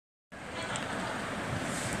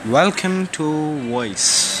Welcome to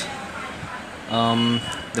Voice,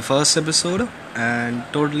 the first episode and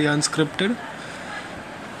totally unscripted.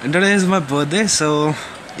 And today is my birthday, so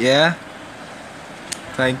yeah,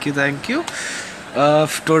 thank you.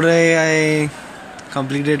 Today I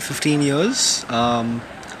completed 15 years.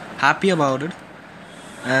 Happy about it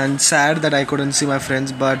and sad that I couldn't see my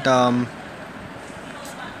friends, but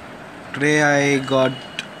today I got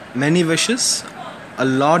many wishes, a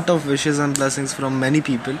lot of wishes and blessings from many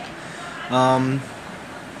people. Um,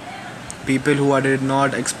 People who I did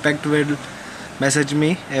not expect will message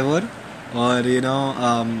me ever or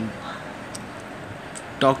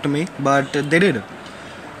talk to me, but they did.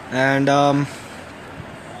 And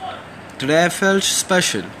today I felt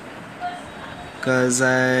special because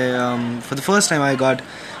for the first time, I got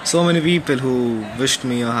so many people who wished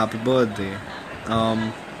me a happy birthday.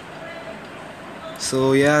 Um,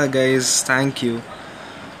 so yeah, guys, thank you.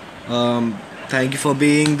 Thank you for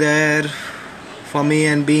being there for me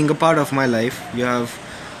and being a part of my life. You have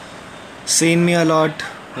seen me a lot.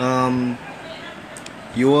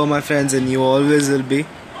 You are my friends and you always will be.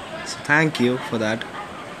 So thank you for that.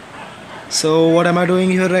 So what am I doing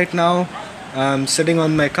here right now? I'm sitting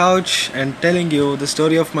on my couch and telling you the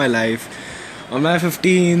story of my life on my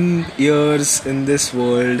 15 years in this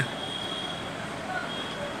world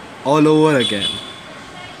all over again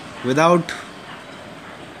without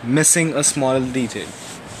missing a small detail.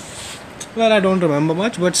 Well, I don't remember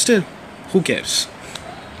much, but still, who cares?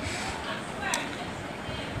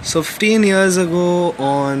 So 15 years ago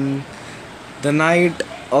on the night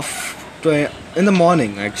of in the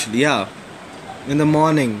morning actually, yeah, in the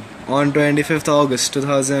morning on 25th August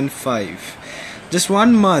 2005, just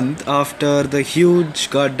 1 month after the huge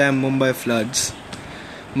goddamn Mumbai floods,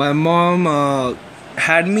 my mom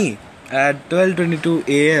had me at 12:22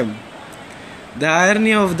 a.m. The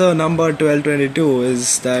irony of the number 1222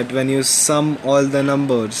 is that when you sum all the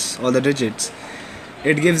numbers, all the digits,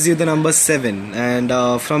 it gives you the number 7, and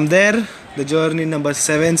from there the journey number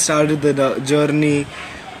 7 started. The journey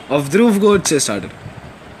of Dhruv Godse started.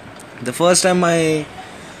 The first time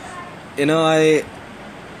you know I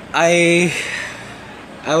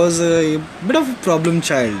I was a bit of a problem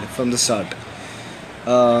child from the start.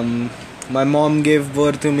 My mom gave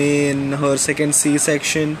birth to me in her second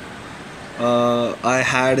C-section. I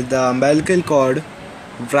had the umbilical cord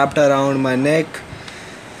wrapped around my neck.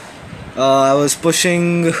 I was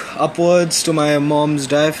pushing upwards to my mom's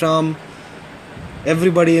diaphragm.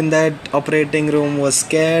 Everybody in that operating room was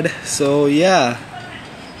scared. So yeah,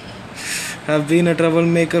 I've been a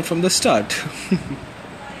troublemaker from the start.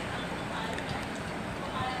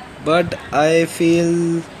 But I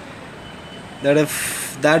feel that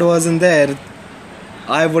if that wasn't there,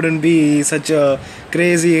 I wouldn't be such a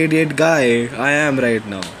crazy idiot guy I am right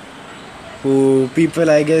now, who people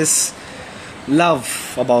I guess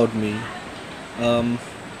love about me. Um,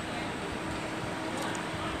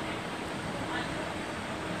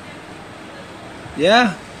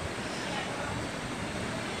 yeah,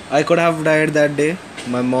 I could have died that day.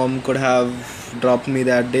 My mom could have dropped me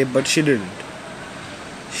that day, but she didn't.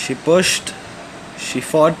 She pushed, she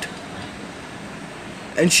fought,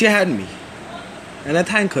 and she had me. And I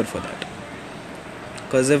thank her for that.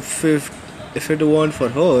 Because if it weren't for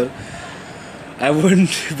her, I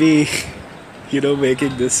wouldn't be,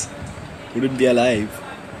 making this. Wouldn't be alive.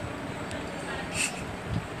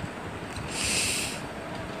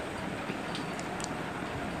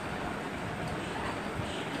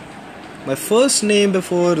 My first name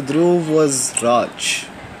before Dhruv was Raj.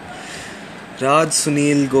 Raj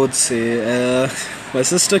Sunil Godse. My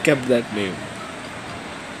sister kept that name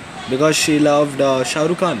because she loved Shah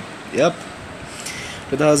Rukh Khan. Yep.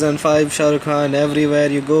 2005 Shah Rukh Khan, everywhere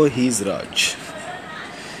you go, he's Raj.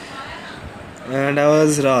 And I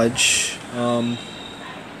was Raj.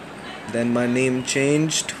 Then my name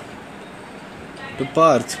changed to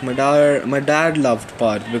Parth. My dad loved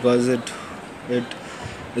Parth because it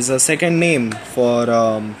is a second name for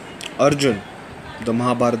Arjun, the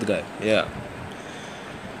Mahabharat guy. Yeah.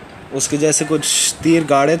 उसके जैसे कुछ तीर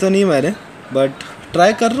गाड़े तो नहीं मैंने, but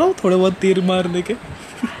try कर रहा हूँ थोड़े बहुत तीर मारने के.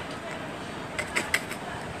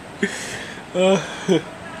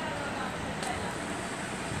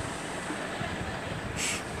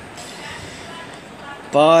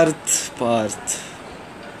 Parth. I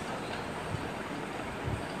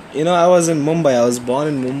was in Mumbai. I was born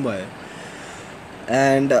in Mumbai.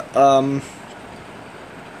 And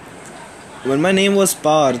when my name was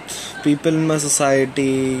Parth, people in my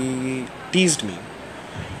society teased me.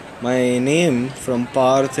 My name from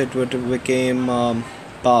Parth, it became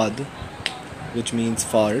Pad, which means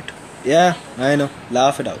fart. Yeah, I know.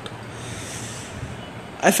 Laugh it out.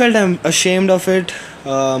 I felt I'm ashamed of it.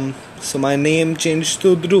 So my name changed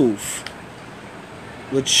to Dhruv,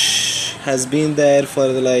 which has been there for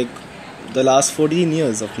like the last 14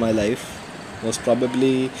 years of my life. Was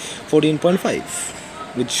probably 14.5,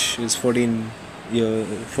 which is 14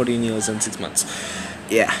 years and 6 months.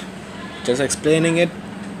 Yeah, just explaining it,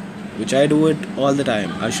 which I do it all the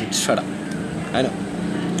time. I should shut up. I know.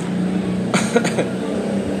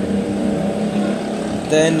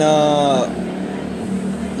 Then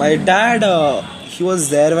my dad, he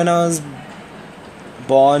was there when I was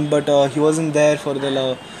born, but he wasn't there for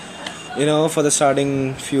the for the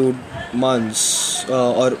starting few months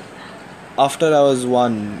or after I was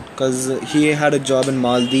one, because he had a job in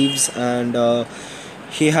Maldives, and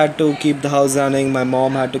he had to keep the house running. My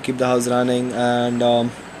mom had to keep the house running, and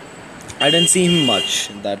I didn't see him much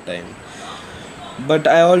at that time. But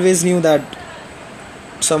I always knew that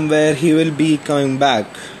somewhere he will be coming back.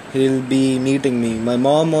 He'll be meeting me. My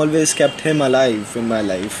mom always kept him alive in my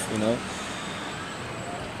life.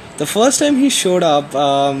 The first time he showed up,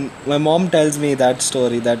 my mom tells me that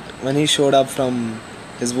story, that when he showed up from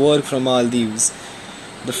his work from Maldives,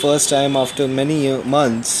 the first time after many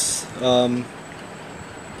months, I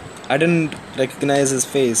didn't recognize his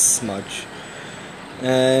face much.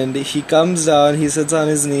 And he comes down, he sits on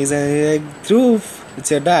his knees, and he's like, Dhruv,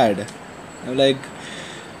 it's your dad. I'm like,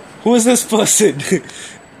 who is this person?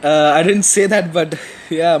 I didn't say that, but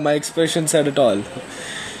yeah, my expression said it all.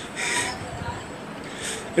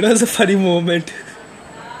 It was a funny moment.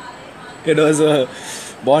 It was a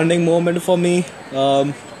bonding moment for me.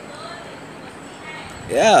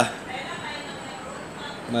 Yeah,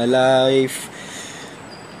 my life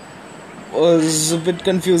was a bit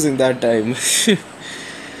confusing that time.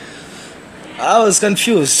 I was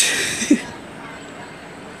confused.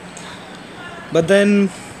 But then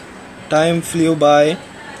time flew by.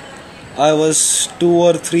 I was 2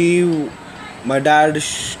 or 3. My dad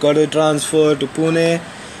got a transfer to Pune.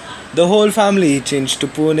 The whole family changed to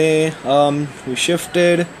Pune. We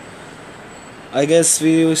shifted. I guess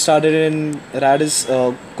we started in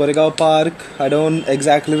Koregaon Park. I don't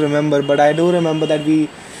exactly remember, but I do remember that we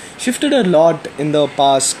shifted a lot in the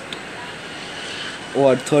past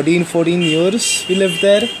 13-14 years we lived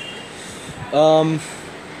there.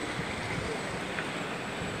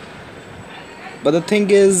 But the thing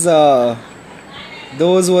is,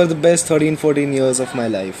 those were the best 13-14 years of my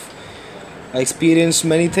life. I experienced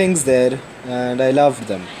many things there, and I loved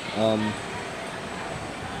them.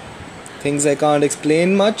 Things I can't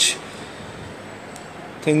explain much.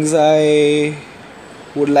 Things I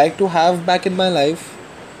would like to have back in my life.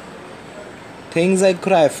 Things I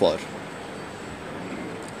cry for.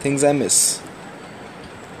 Things I miss.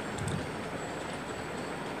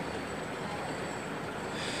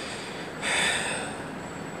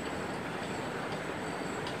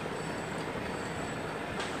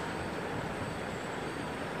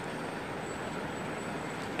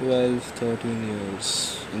 Twelve, 13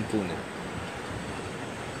 years in Pune.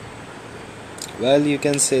 Well, you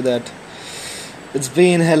can say that it's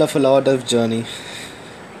been hell of a lot of journey.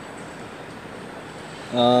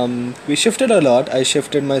 We shifted a lot. I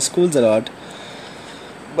shifted my schools a lot.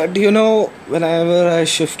 But whenever I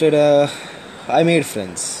shifted, I made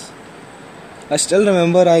friends. I still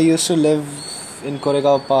remember I used to live in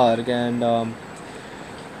Koregaon Park, and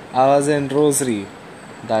I was in Rosary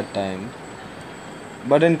that time.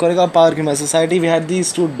 But in Koregaon Park, in my society, we had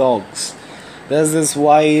these 2 dogs. There's this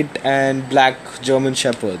white and black German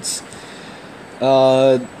Shepherds.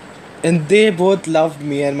 And they both loved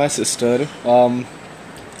me and my sister.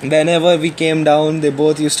 Whenever we came down, they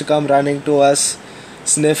both used to come running to us,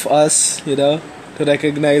 sniff us, to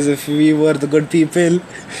recognize if we were the good people,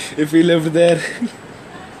 if we lived there.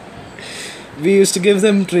 We used to give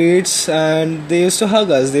them treats, and they used to hug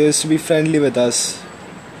us. They used to be friendly with us.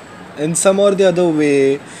 In some or the other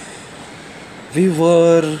way, we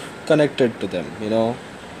were connected to them.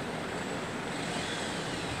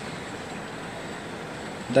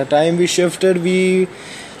 The time we shifted,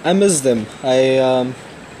 I miss them.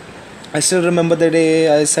 I still remember the day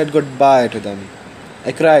I said goodbye to them.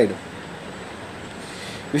 I cried.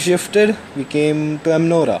 We shifted. We came to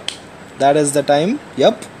Amnora. That is the time.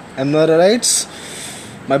 Yup, Amnoraites.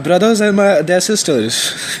 My brothers and their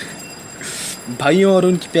sisters. भाइयों और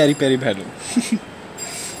उनकी प्यारी प्यारी बहनों.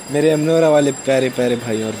 मेरे अमनोरा वाले प्यारे प्यारे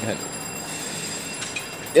भाई और बहनों.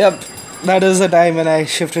 Yep, that is the time when I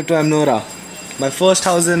shifted to Amnora. My first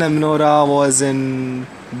house in Amnora was in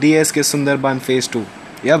DSK Sundarban Phase 2.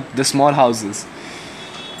 Yep, the small houses.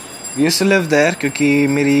 We used to live there क्योंकि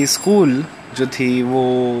मेरी स्कूल जो थी वो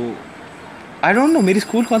I don't know मेरी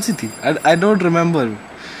school कौन सी थी. I don't remember.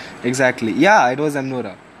 exactly. Yeah, it was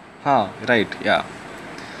Amnora. Huh, right, yeah.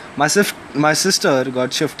 My sister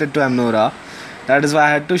got shifted to Amnora. That is why I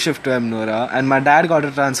had to shift to Amnora. And my dad got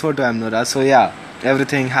a transfer to Amnora. So yeah,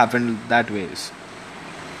 everything happened that ways.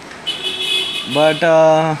 But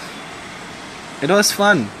it was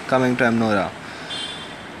fun coming to Amnora.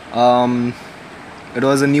 Um, it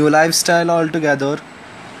was a new lifestyle altogether.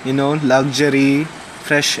 Luxury,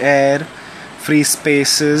 fresh air, free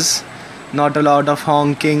spaces, not a lot of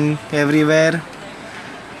honking everywhere,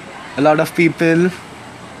 a lot of people,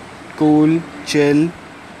 cool, chill.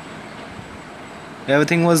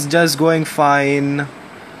 Everything was just going fine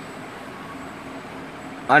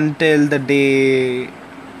until the day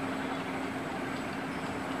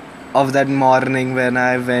of that morning when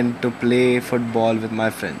I went to play football with my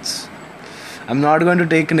friends. I'm not going to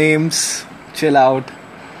take names, chill out.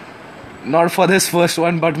 Not for this first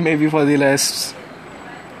one, but maybe for the rest.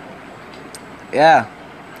 Yeah.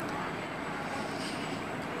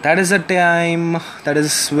 That is the time, that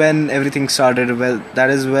is when everything started. Well,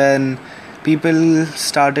 that is when people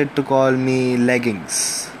started to call me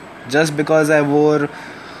leggings. Just because I wore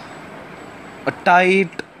a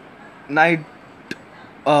tight night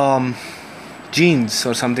jeans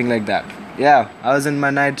or something like that. Yeah, I was in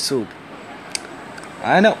my night suit.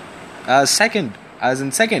 I know. I was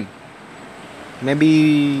in second.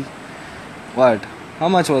 Maybe what? How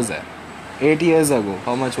much was that? 8 years ago.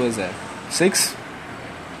 How much was that? 6?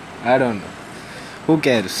 I don't know. Who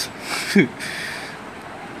cares?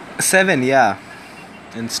 7, yeah.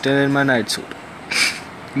 And still in my night suit.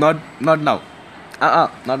 Not now.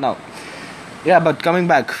 Not now. Yeah, but coming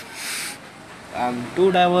back. I'm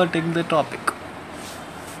too diverting the topic.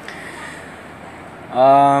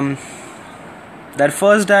 That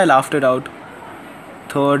first day I laughed it out.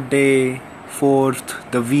 Third day, fourth,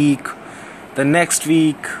 the week, the next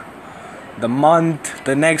week, the month,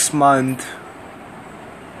 the next month.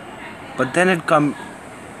 But then it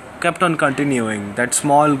kept on continuing. That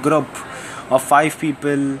small group of 5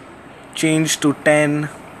 people changed to 10,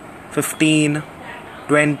 15,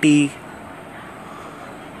 20,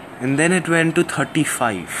 and then it went to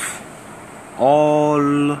 35.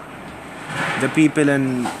 All the people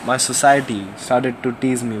in my society started to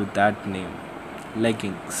tease me with that name,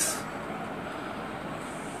 leggings.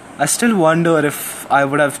 I still wonder if I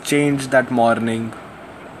would have changed that morning,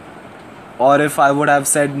 or if I would have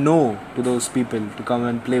said no to those people to come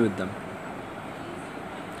and play with them.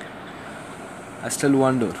 I still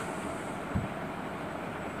wonder.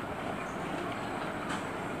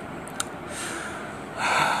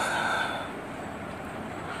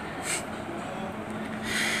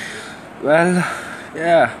 Well,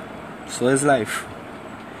 yeah, so is life.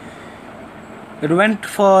 It went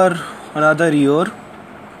for another year.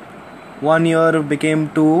 1 year became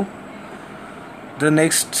 2. The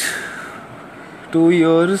next 2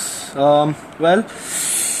 years, the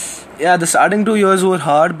starting 2 years were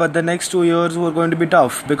hard, but the next 2 years were going to be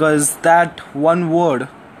tough because that one word,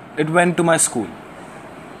 it went to my school.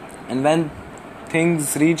 And when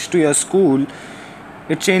things reach to your school,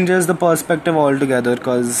 it changes the perspective altogether,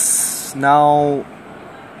 because now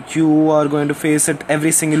you are going to face it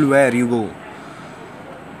every single where you go.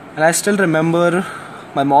 And I still remember,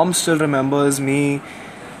 my mom still remembers me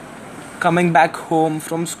coming back home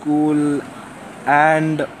from school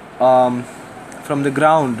and from the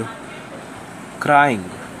ground crying,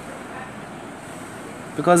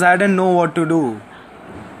 because I didn't know what to do,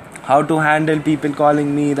 how to handle people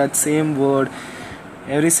calling me that same word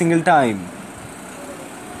every single time.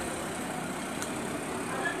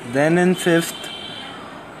 Then in 5th,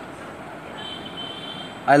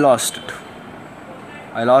 I lost it.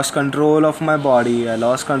 I lost control of my body, I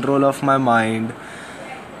lost control of my mind,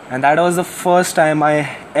 and that was the first time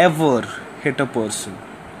I ever hit a person.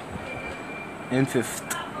 In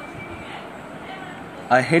 5th,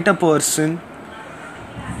 I hit a person.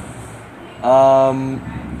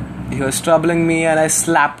 He was troubling me and I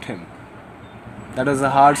slapped him. That was a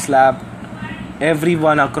hard slap.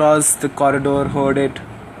 Everyone across the corridor heard it.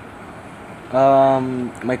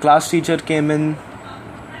 My class teacher came in,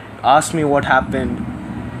 asked me what happened.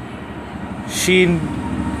 She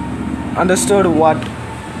understood what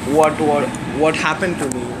happened to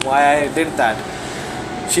me, why I did that.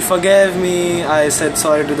 She forgave me. I said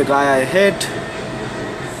sorry to the guy I hit.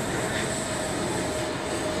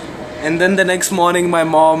 And then the next morning my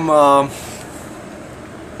mom,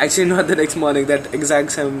 actually not the next morning, that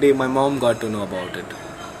exact same day my mom got to know about it.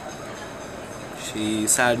 She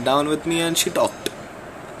sat down with me and she talked.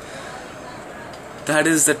 That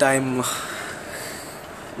is the time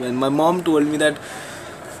when my mom told me that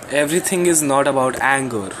everything is not about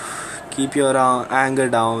anger. Keep your anger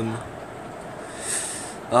down.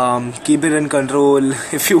 Keep it in control.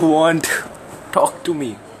 If you want, talk to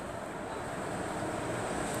me.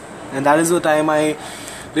 And that is the time I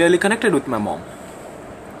really connected with my mom.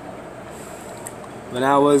 When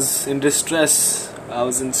I was in distress, I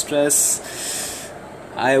was in stress,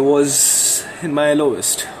 I was in my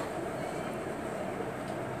lowest.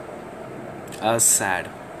 I was sad.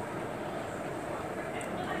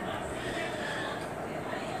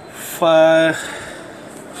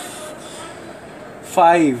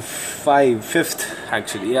 Fifth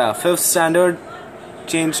actually, yeah, fifth standard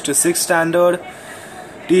changed to sixth standard.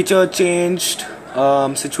 Teacher changed,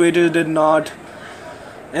 situator did not,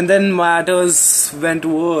 and then matters went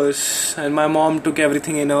worse, and my mom took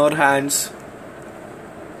everything in her hands.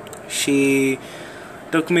 She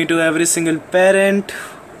took me to every single parent.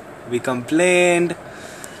 We complained.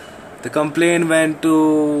 The complaint went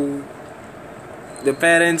to the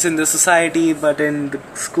parents in the society, but in the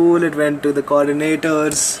school it went to the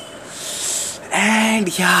coordinators.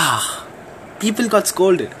 And yeah, people got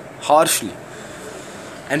scolded harshly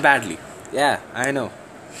and badly. Yeah, I know.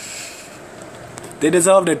 They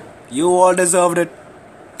deserved it. You all deserved it.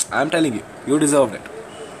 I'm telling you, you deserved it.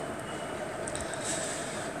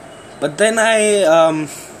 But then I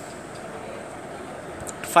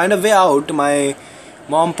find a way out. My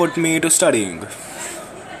mom put me to studying,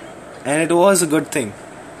 and it was a good thing.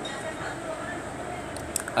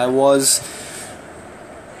 I was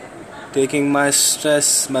taking my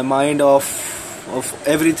stress, my mind off of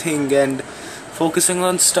everything and focusing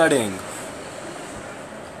on studying.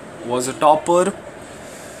 Was a topper.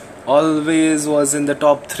 Always was in the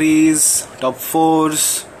top 3s, top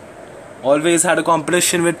 4s. Always had a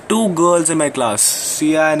competition with 2 girls in my class,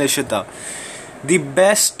 Sia and Ishita. The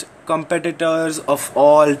best competitors of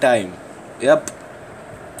all time. Yep.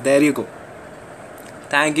 There you go.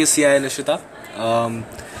 Thank you, Sia and Ishita.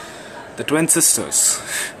 The twin sisters.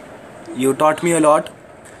 You taught me a lot.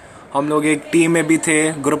 हम लोग एक team में भी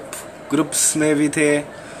थे, groups में भी थे.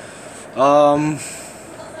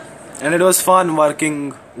 And it was fun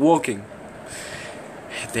working.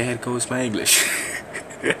 There goes my English.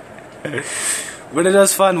 But it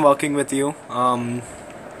was fun working with you.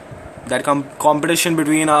 That competition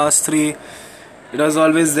between us 3, it was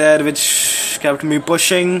always there, which kept me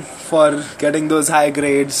pushing for getting those high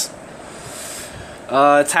grades.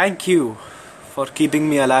 Thank you for keeping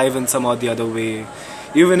me alive in some or the other way.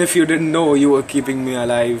 Even if you didn't know you were keeping me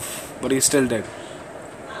alive, but you still did.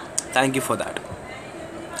 Thank you for that.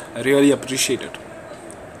 I really appreciate it.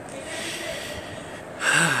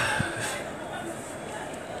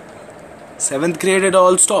 Seventh grade, it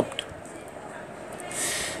all stopped,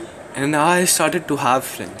 and I started to have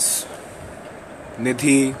friends.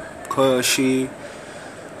 Nidhi, Khashi,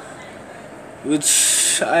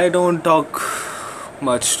 which I don't talk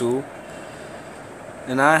much to,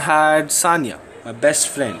 and I had Sanya, my best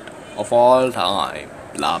friend of all time.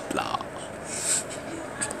 Blah blah.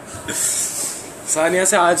 Sania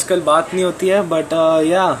से आजकल बात नहीं होती है, but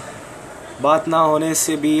या बात ना होने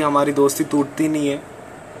से भी हमारी दोस्ती टूटती नहीं है.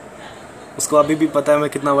 उसको अभी भी पता है मैं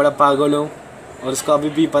कितना बड़ा पागल हूँ, और उसको अभी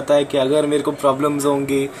भी पता है कि अगर मेरे को प्रॉब्लम्स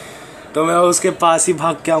होंगी तो मैं उसके पास ही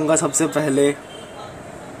भाग के आऊँगा सबसे पहले,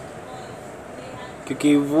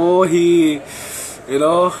 क्योंकि वो ही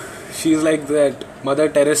she is like that mother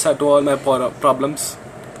Teresa to all my problems.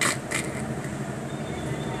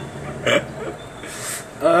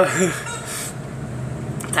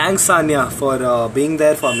 Thanks, Sanya, for being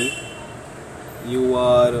there for me. You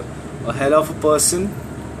are a hell of a person.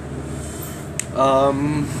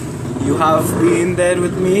 You have been there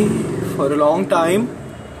with me for a long time.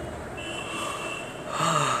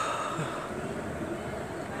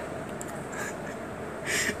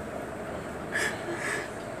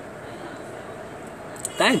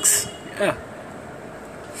 Thanks. Yeah.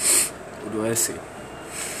 What do I say?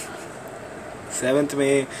 7th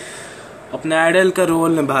में अपने idol का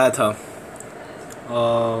role निभाया था.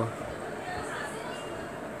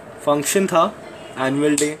 Function था,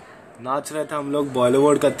 annual day, नाच रहे थे हम लोग,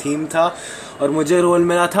 बॉलीवुड का थीम था, और मुझे रोल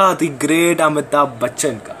मिला था द ग्रेट अमिताभ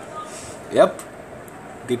बच्चन का. Yup,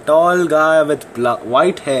 the tall guy with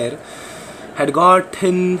white hair had got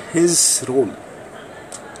in his role.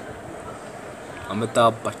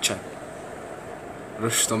 Amitabh Bachchan,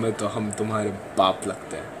 रिश्तों में तो हम तुम्हारे बाप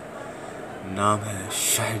लगते हैं, नाम है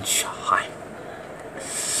शहंशाह.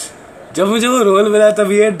 जब मुझे वो रोल मिला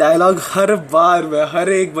तब ये डायलॉग हर बार मैं हर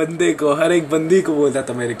एक बंदी को बोलता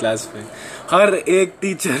था मेरी क्लास में, हर एक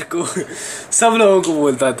टीचर को, सब लोगों को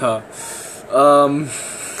बोलता था.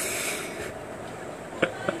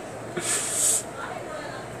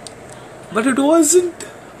 But it wasn't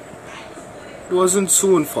it wasn't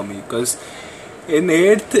soon for me because in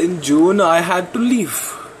 8th in June I had to leave.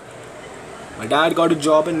 My dad got a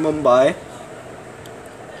job in Mumbai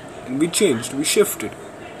and we changed, we shifted.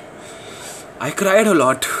 I cried a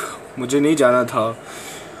lot. मुझे नहीं जाना था.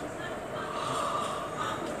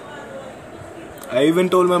 I even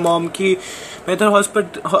told my mom कि मैं तो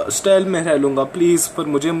hostel में रह लूँगा प्लीज़, पर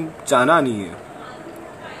मुझे जाना नहीं है.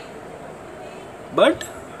 But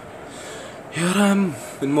here I am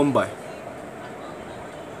in Mumbai.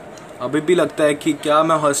 अभी भी लगता है कि क्या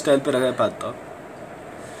मैं हॉस्टल पे रह पाता.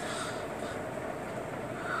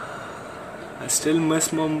 I still miss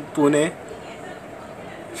पुणे,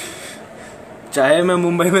 चाहे मैं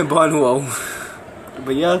मुंबई में बॉर्न हुआ हूँ. तो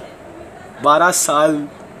भैया 12 साल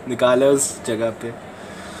निकाले उस जगह पे.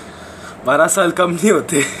 12 साल कम नहीं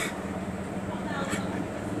होते.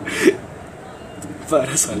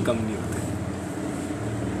 12 साल कम नहीं होते.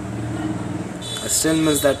 I still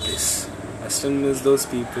miss that place. I still miss those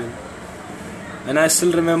people. And I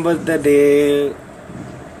still remember the day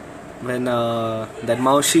when that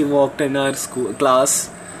Maushi walked in our class.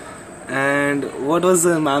 And what was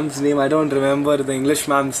the ma'am's name? I don't remember the English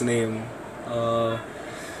ma'am's name.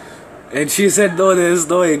 And she said, no, there is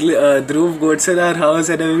no Dhruv Godse in our house.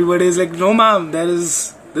 And everybody is like, no ma'am, there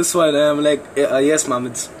is this one. And I'm like, yes ma'am,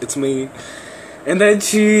 it's me. And then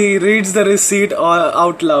she reads the receipt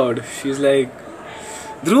out loud. She's like,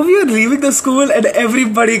 Dhruv, you're leaving the school. And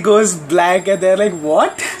everybody goes blank and they're like,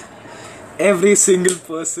 what? Every single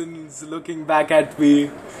person is looking back at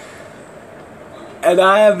me. And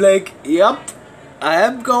I am like, yup, I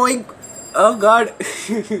am going. Oh God.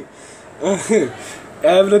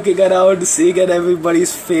 I am looking around, seeing at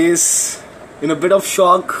everybody's face in a bit of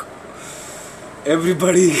shock.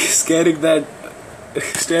 Everybody staring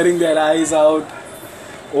their eyes out,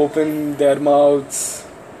 open their mouths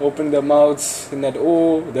in that,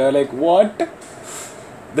 oh, they're like, what?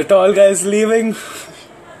 The tall guy is leaving.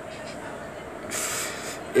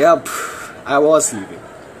 Yup, I was leaving.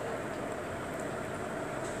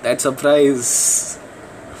 That surprise,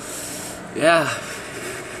 yeah,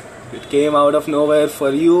 it came out of nowhere for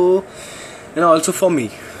you and also for me.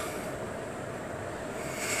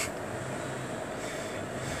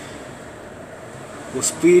 वो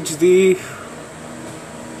speech दी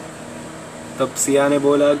तब सिया ने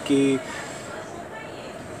बोला कि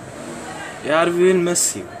यार we will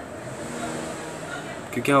miss you,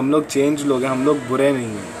 क्योंकि हम लोग change लोग हैं, हम लोग बुरे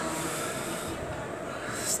नहीं हैं.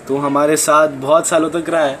 तो हमारे साथ बहुत सालों तक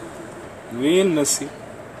रहा है. We will miss you.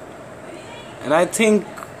 And I think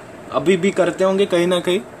अभी भी करते होंगे कहीं ना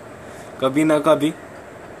कहीं, कभी ना कभी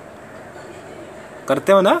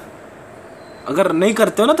करते हो ना. अगर नहीं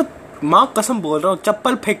करते हो ना तो माँ कसम बोल रहा हूँ,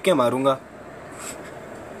 चप्पल फेंक के मारूंगा.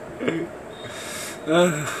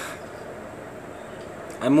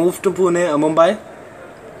 I moved to Mumbai,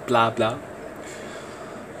 blah blah.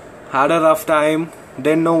 Had a rough time,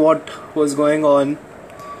 didn't know what was going on.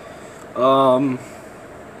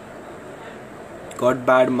 Got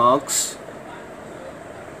bad marks,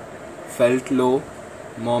 felt low.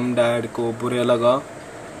 Mom dad को बुरे लगा.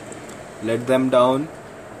 Let them down,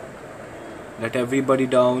 let everybody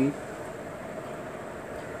down.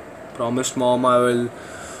 Promised mom I will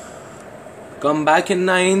come back in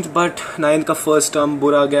 9th, but 9th का first term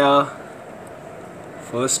बुरा गया.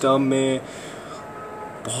 First term में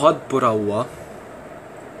बहुत बुरा हुआ.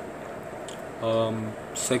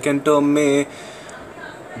 Second term में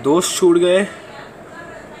दोस्त छूट गए,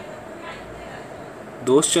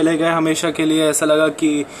 दोस्त चले गए हमेशा के लिए. ऐसा लगा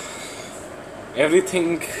कि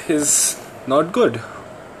everything is not good.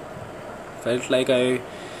 Felt like I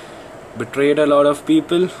betrayed a lot of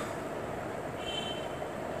people.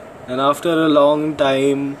 And after a long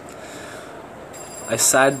time, I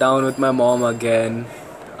sat down with my mom again.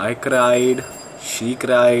 I cried, she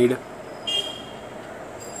cried.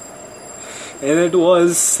 And it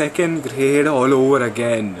was 2nd grade all over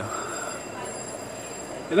again.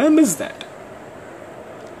 And I miss that.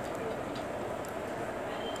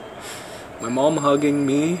 My mom hugging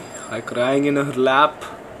me, I crying in her lap.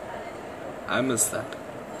 I miss that.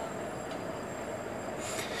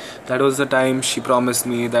 That was the time she promised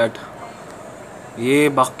me that ये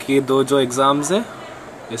बाकी 2 जो exams है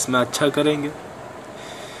इसमें अच्छा करेंगे.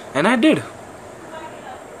 And I did.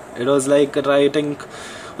 It was like writing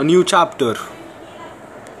a new chapter.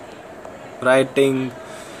 Writing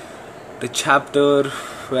the chapter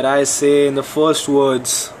where I say in the first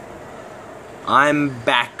words, I'm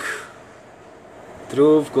back.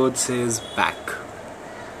 Dhruv Godse is back.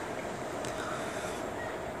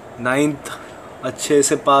 9th अच्छे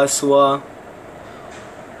से पास हुआ.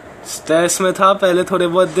 स्ट्रेस में था पहले थोड़े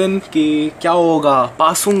बहुत दिन कि क्या होगा,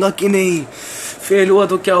 पास होऊंगा कि नहीं, फेल हुआ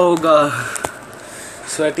तो क्या होगा,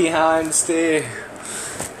 स्वेटी हैंड्स थे।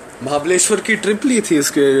 महाबलेश्वर की ट्रिप ली थी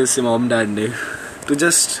उसकी वजह से मॉम डैड ने, to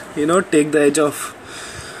just take the age of,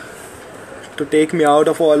 to take me out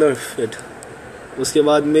of all of it. उसके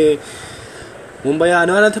बाद में मुंबई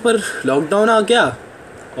आने वाला था पर लॉकडाउन आ गया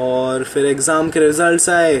और फिर एग्ज़ाम के रिजल्ट्स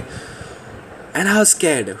आए एंड आई वाज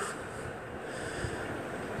स्कैर्ड।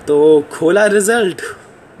 तो खोला रिजल्ट,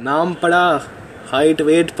 नाम पढ़ा, हाइट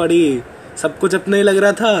वेट पढ़ी, सब कुछ अपने ही लग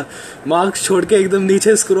रहा था। मार्क्स छोड़ के एकदम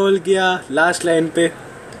नीचे स्क्रॉल किया लास्ट लाइन पे,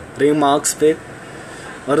 रिमार्क्स पे,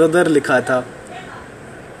 और उधर लिखा था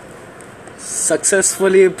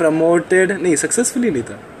सक्सेसफुली प्रमोटेड, नहीं सक्सेसफुली नहीं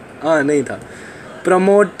था, हाँ नहीं था,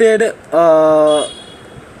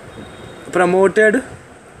 promoted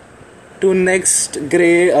to next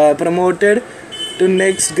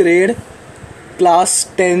grade class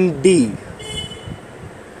 10D।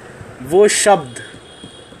 वो शब्द,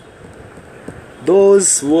 those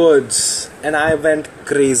words, and I went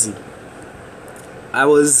crazy. I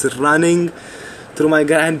was running through my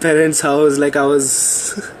grandparents' house like I was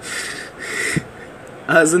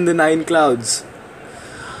in the 9 clouds.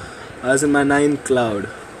 I was in my 9th cloud.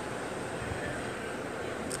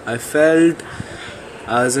 I felt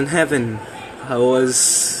I was in heaven. I was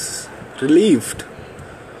relieved.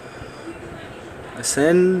 I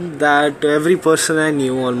sent that to every person I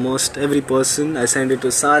knew, almost every person. I sent it to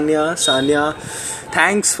Sanya. Sanya,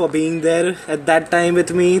 thanks for being there at that time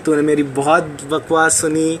with me. तूने मेरी बहुत बकवास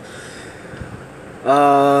सुनी।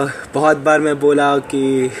 बहुत बार मैं बोला कि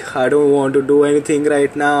I don't want to do anything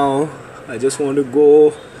right now. I just want to go,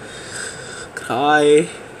 cry,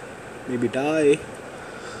 maybe die.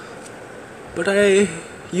 But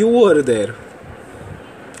you were there.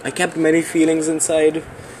 I kept many feelings inside.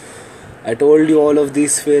 I told you all of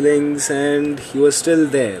these feelings and you were still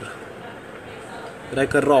there,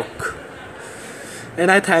 like a rock.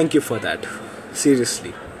 And I thank you for that,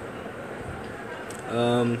 seriously.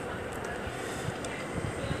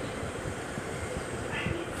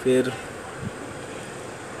 फिर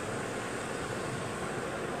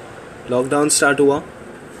lockdown start हुआ,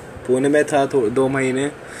 पुणे में था 2 महीने,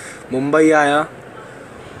 मुंबई आया।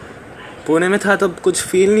 पुणे में था तब कुछ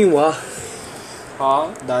फील नहीं हुआ।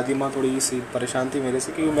 हाँ, दादी माँ थोड़ी सी परेशान थी मेरे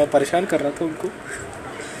से क्योंकि मैं परेशान कर रहा था उनको,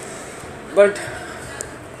 बट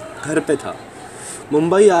घर पे था।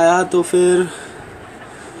 मुंबई आया तो फिर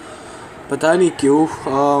पता नहीं क्यों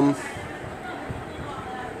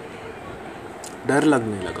डर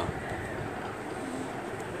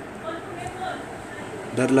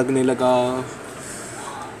लगने लगा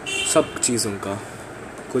सब चीज़ों का,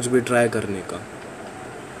 कुछ भी ट्राई करने का।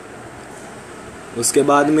 उसके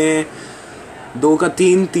बाद में 2 का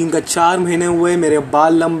 3 का 4 महीने हुए, मेरे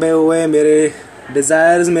बाल लंबे हुए, मेरे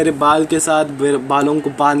डिज़ायर्स मेरे बाल के साथ बालों को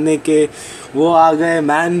बांधने के वो आ गए,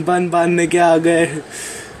 मैन बन बांधने के आ गए।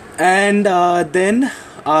 And then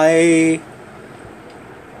I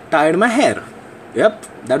tied my hair. Yep,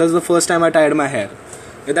 that was the first time I tied my hair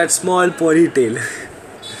with that small ponytail.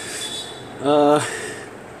 I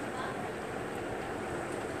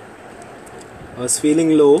was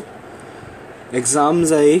feeling low.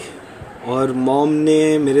 Exams आई और मॉम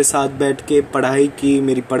ने मेरे साथ बैठ के पढ़ाई की,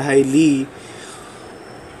 मेरी पढ़ाई ली।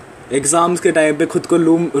 एग्ज़ाम्स के टाइम पे खुद को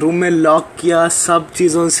रूम में लॉक किया, सब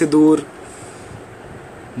चीज़ों से दूर।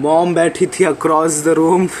 मॉम बैठी थी across the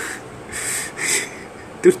room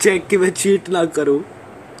to check कि मैं चीट ना करूं।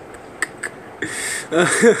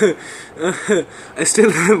 I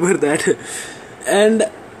still remember that. And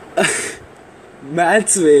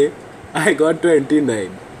maths में I got 29,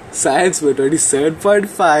 साइंस में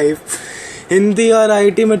 27.5, हिंदी और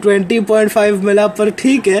आईटी में 20.5 मिला, पर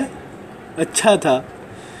ठीक है, अच्छा था।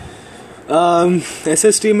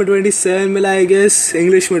 एसएसटी में 27 मिला आई गेस,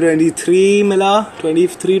 इंग्लिश में 23 मिला,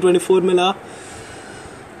 23-24 मिला,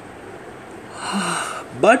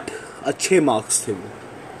 बट अच्छे मार्क्स थे वो।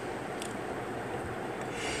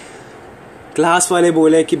 क्लास वाले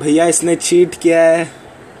बोले कि भैया इसने चीट किया है,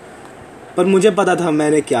 पर मुझे पता था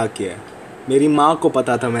मैंने क्या किया है, मेरी माँ को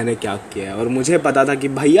पता था मैंने क्या किया है, और मुझे पता था कि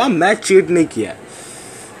भैया मैं चीट नहीं किया।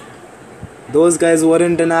 Those guys were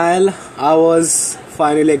in denial. I was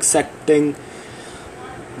finally accepting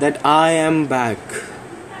that I am back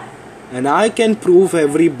and I can prove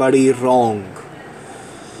everybody wrong,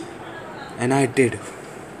 and I did.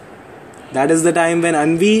 That is the time when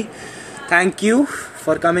Anvi, thank you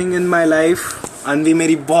for coming in my life. Anvi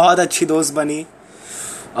मेरी बहुत अच्छी दोस्त बनी,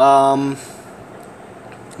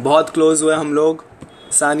 बहुत close हुए हम लोग।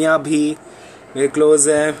 सानिया भी मेरे क्लोज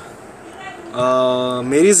है।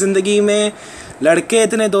 मेरी ज़िंदगी में लड़के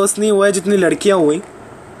इतने दोस्त नहीं हुए जितनी लड़कियां हुई,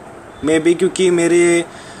 मे बी क्योंकि मेरे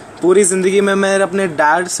पूरी ज़िंदगी में मैं अपने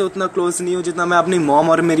डैड से उतना क्लोज नहीं हूँ जितना मैं अपनी मॉम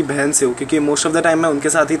और मेरी बहन से हूँ, क्योंकि मोस्ट ऑफ द टाइम मैं उनके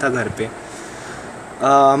साथ ही था घर पे.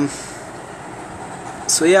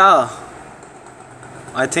 सो yeah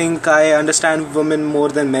I think I understand women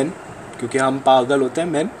more than man, क्योंकि हम पागल होते हैं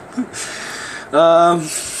मैन.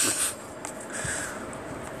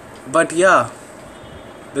 बट या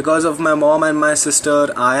because of my mom and my sister,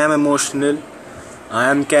 I am emotional, I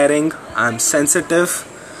am caring, I am sensitive,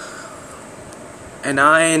 and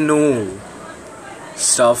I know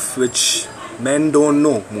stuff which men don't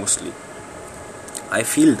know mostly. I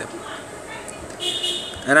feel them,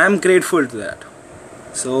 and I am grateful to that.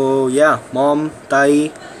 So yeah, mom, Tai,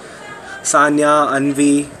 Sanya,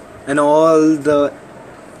 Anvi, and all the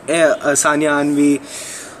Sanya, Anvi,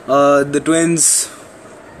 the twins,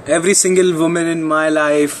 every single woman in my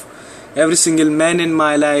life, every single man in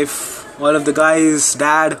my life, all of the guys,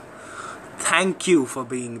 dad, thank you for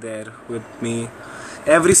being there with me.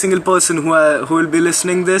 Every single person who will be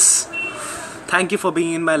listening this, thank you for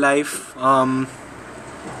being in my life.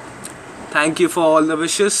 Thank you for all the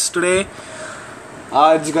wishes today.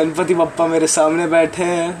 आज गणपति बप्पा मेरे सामने बैठे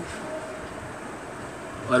हैं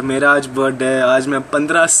और मेरा आज birthday है. आज मैं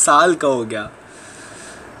 15 साल का हो गया.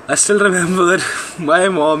 I still remember my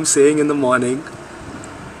mom saying in the morning,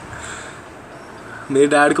 मेरे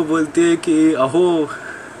डैड को बोलती है कि अहो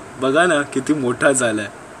बघा ना किती मोठा झालाय,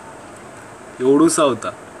 एवढूसा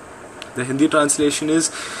होता. The Hindi translation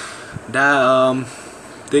is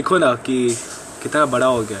देखो ना कि कितना बड़ा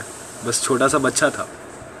हो गया, बस छोटा सा बच्चा था.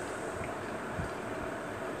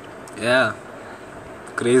 Yeah,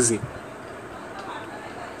 crazy.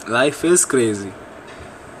 Life is crazy.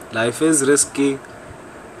 Life is risky.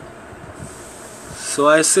 So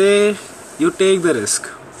I say, you take the risk.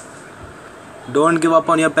 Don't give up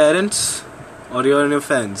on your parents or your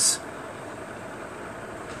friends.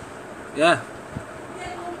 Yeah.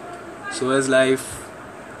 So is life.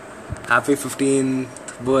 Happy 15th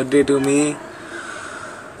birthday to me.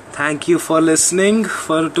 Thank you for listening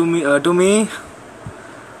to me.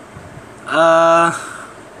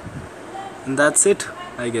 And that's it,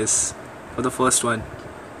 I guess, for the first one.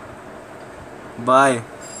 Bye.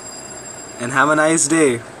 And have a nice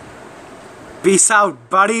day. Peace out,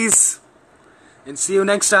 buddies. And see you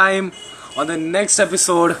next time on the next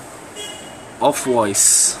episode of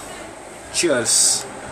Voice. Cheers.